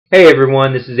Hey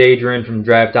everyone, this is Adrian from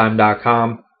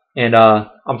DraftTime.com, and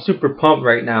I'm super pumped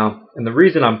right now. And the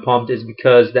reason I'm pumped is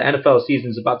because the NFL season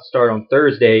is about to start on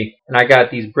Thursday, and I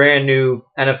got these brand new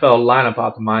NFL lineup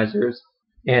optimizers.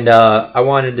 And I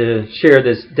wanted to share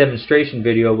this demonstration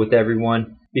video with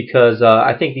everyone because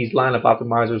I think these lineup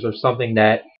optimizers are something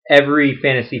that every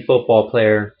fantasy football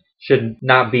player should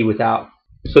not be without.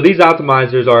 So these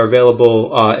optimizers are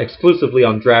available exclusively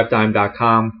on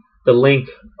DraftTime.com. The link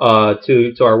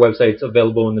to our website is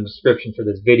available in the description for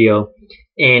this video.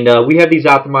 And we have these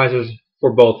optimizers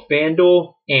for both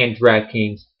FanDuel and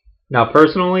DraftKings. Now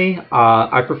personally,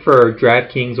 I prefer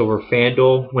DraftKings over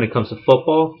FanDuel when it comes to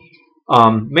football.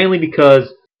 Mainly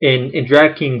because in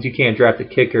DraftKings you can't draft a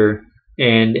kicker,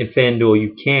 and in FanDuel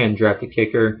you can draft a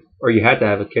kicker, or you have to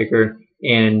have a kicker.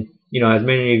 And as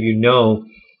many of you know,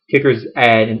 kickers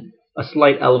add a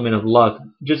slight element of luck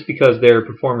just because their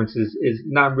performance is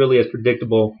not really as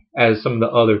predictable as some of the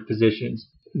other positions.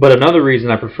 But another reason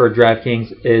I prefer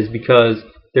DraftKings is because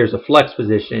there's a flex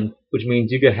position, which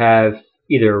means you could have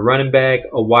either a running back,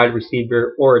 a wide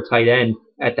receiver, or a tight end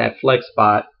at that flex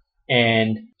spot.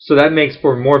 And so that makes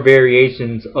for more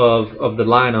variations of the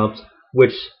lineups,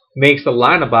 which makes the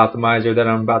lineup optimizer that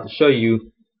I'm about to show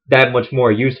you that much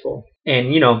more useful.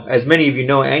 And as many of you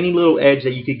know, any little edge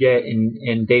that you could get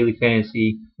in daily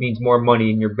fantasy means more money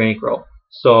in your bankroll.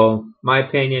 So, my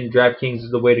opinion, DraftKings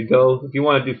is the way to go. If you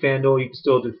want to do FanDuel, you can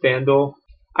still do FanDuel.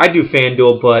 I do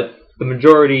FanDuel, but the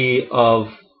majority of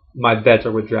my bets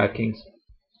are with DraftKings.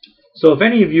 So, if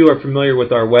any of you are familiar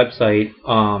with our website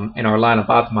and our lineup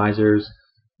optimizers,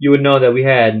 you would know that we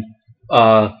had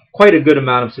quite a good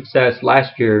amount of success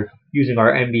last year using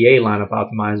our NBA lineup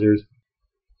optimizers.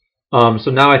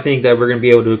 So now I think that we're going to be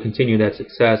able to continue that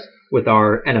success with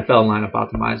our NFL lineup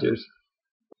optimizers.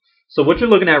 So what you're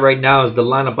looking at right now is the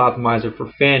lineup optimizer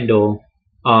for FanDuel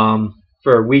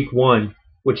for Week 1,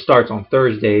 which starts on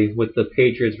Thursday with the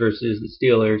Patriots versus the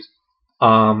Steelers.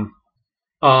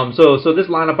 So this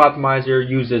lineup optimizer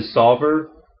uses Solver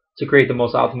to create the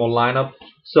most optimal lineup.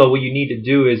 So what you need to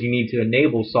do is you need to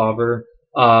enable Solver.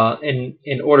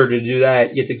 In order to do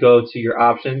that, you have to go to your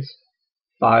options,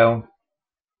 File,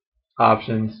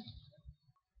 Options,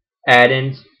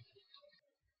 Add-ins,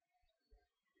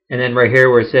 and then right here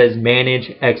where it says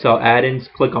Manage Excel Add-ins,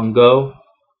 click on Go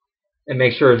and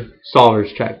make sure Solver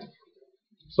is checked.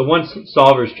 So once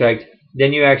Solver is checked,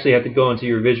 then you actually have to go into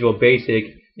your Visual Basic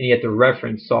and you have to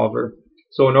reference Solver.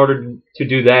 So in order to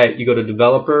do that, you go to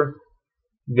Developer,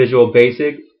 Visual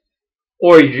Basic,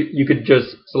 or you could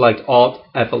just select Alt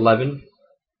F11.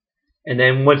 And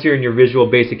then once you're in your Visual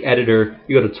Basic editor,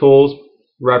 you go to Tools,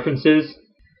 References,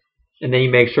 and then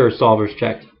you make sure Solver's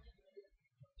checked.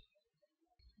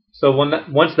 So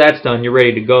once that's done, you're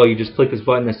ready to go. You just click this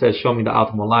button that says Show me the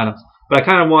optimal lineups. But I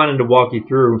kind of wanted to walk you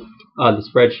through the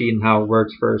spreadsheet and how it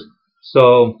works first.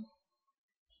 So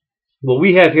what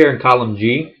we have here in column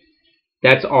G,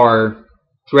 that's our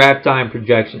draft time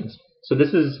projections. So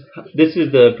this is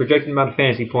the projected amount of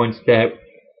fantasy points that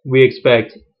we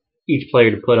expect each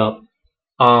player to put up.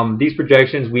 These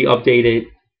projections we update it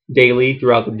daily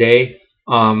throughout the day.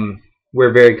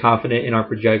 We're very confident in our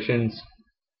projections.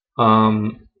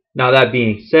 Now that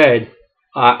being said,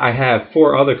 I have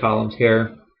 4 other columns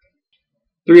here.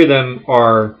 3 of them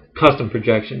are custom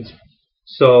projections.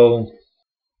 So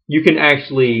you can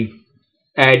actually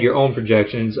add your own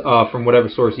projections from whatever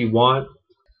source you want.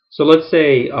 So let's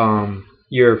say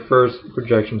your first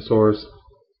projection source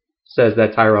says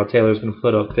that Tyrod Taylor is going to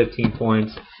put up 15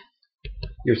 points.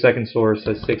 Your second source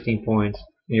says 16 points.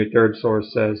 And your third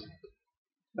source says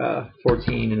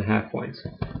 14.5 points.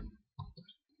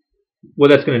 What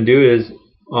that's going to do is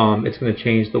it's going to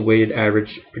change the weighted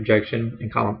average projection in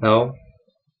column L.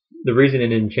 The reason it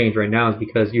didn't change right now is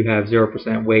because you have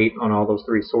 0% weight on all those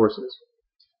 3 sources.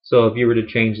 So if you were to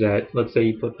change that, let's say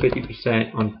you put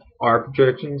 50% on our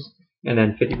projections and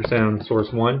then 50% on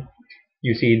source 1,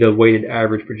 you see the weighted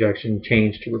average projection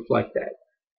change to reflect that.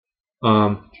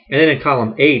 And then in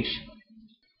column H,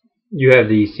 you have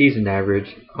the season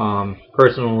average.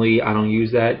 Personally, I don't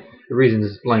use that. The reason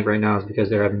it's blank right now is because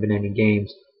there haven't been any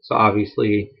games, so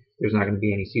obviously there's not going to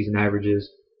be any season averages.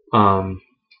 And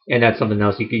that's something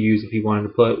else you could use if you wanted to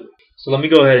put. So let me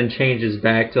go ahead and change this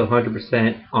back to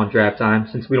 100% on draft time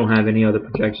since we don't have any other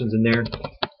projections in there.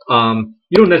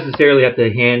 You don't necessarily have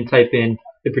to hand type in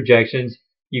the projections.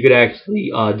 You could actually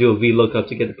do a VLOOKUP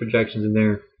to get the projections in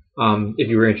there if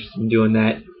you were interested in doing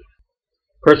that.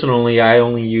 Personally, I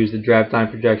only use the draft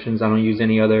time projections. I don't use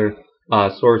any other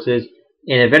sources.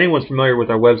 And if anyone's familiar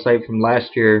with our website from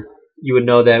last year, you would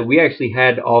know that we actually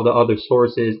had all the other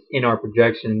sources in our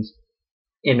projections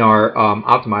in our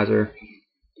optimizer.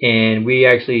 and we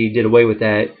actually did away with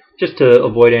that just to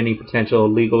avoid any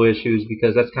potential legal issues,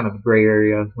 because that's kind of a gray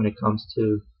area when it comes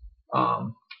to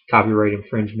copyright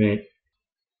infringement.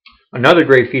 Another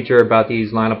great feature about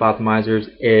these lineup optimizers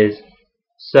is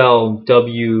cell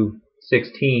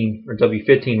W16 or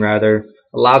W15 rather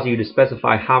allows you to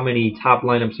specify how many top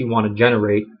lineups you want to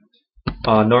generate.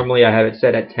 Normally I have it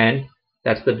set at 10.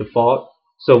 That's the default.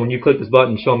 So when you click this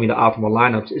button, show me the optimal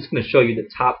lineups, it's going to show you the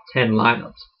top 10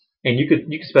 lineups. And you could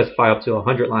specify up to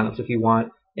 100 lineups if you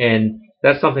want. And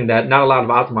that's something that not a lot of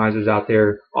optimizers out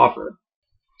there offer.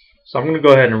 So I'm going to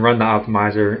go ahead and run the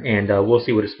optimizer, and we'll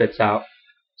see what it spits out.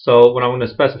 So what I'm going to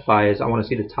specify is I want to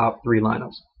see the top 3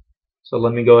 lineups. So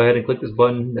let me go ahead and click this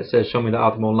button that says show me the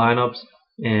optimal lineups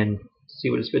and see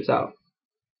what it spits out.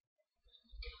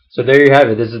 So there you have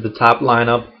it. This is the top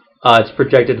lineup. It's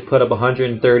projected to put up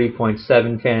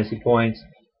 130.7 fantasy points.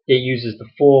 It uses the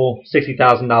full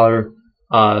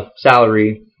 $60,000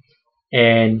 salary,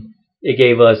 and it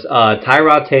gave us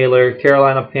Tyrod Taylor,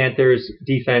 Carolina Panthers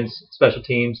defense, special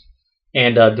teams,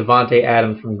 and Devontae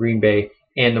Adams from Green Bay.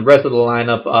 And the rest of the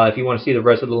lineup, if you want to see the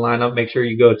rest of the lineup, make sure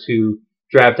you go to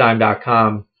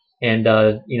DraftTime.com and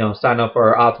sign up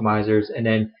for our optimizers. And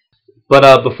then,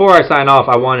 but before I sign off,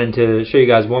 I wanted to show you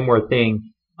guys one more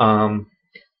thing.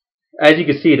 As you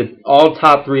can see, all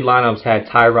top 3 lineups had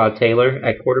Tyrod Taylor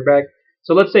at quarterback.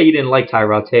 So let's say you didn't like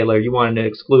Tyrod Taylor, you wanted to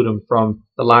exclude him from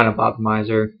the lineup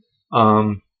optimizer,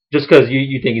 just because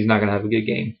you think he's not going to have a good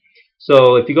game.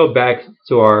 So if you go back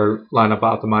to our lineup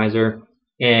optimizer,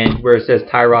 and where it says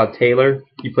Tyrod Taylor,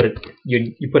 you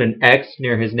put an X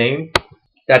near his name.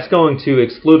 That's going to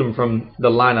exclude him from the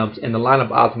lineups, and the lineup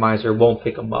optimizer won't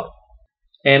pick him up.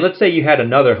 And let's say you had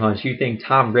another hunch. You think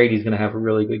Tom Brady's going to have a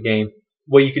really good game.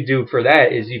 What you could do for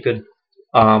that is you could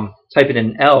type in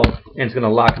an L, and it's going to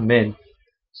lock him in.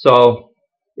 So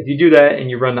if you do that and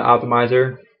you run the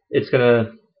optimizer, it's going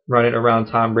to run it around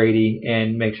Tom Brady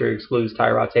and make sure it excludes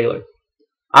Tyrod Taylor.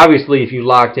 Obviously, if you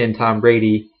locked in Tom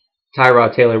Brady,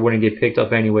 Tyrod Taylor wouldn't get picked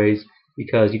up anyways,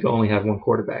 because you can only have one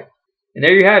quarterback. And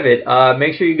there you have it.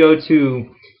 Make sure you go to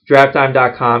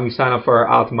DraftTime.com. You sign up for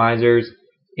our optimizers,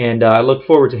 and I look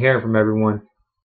forward to hearing from everyone.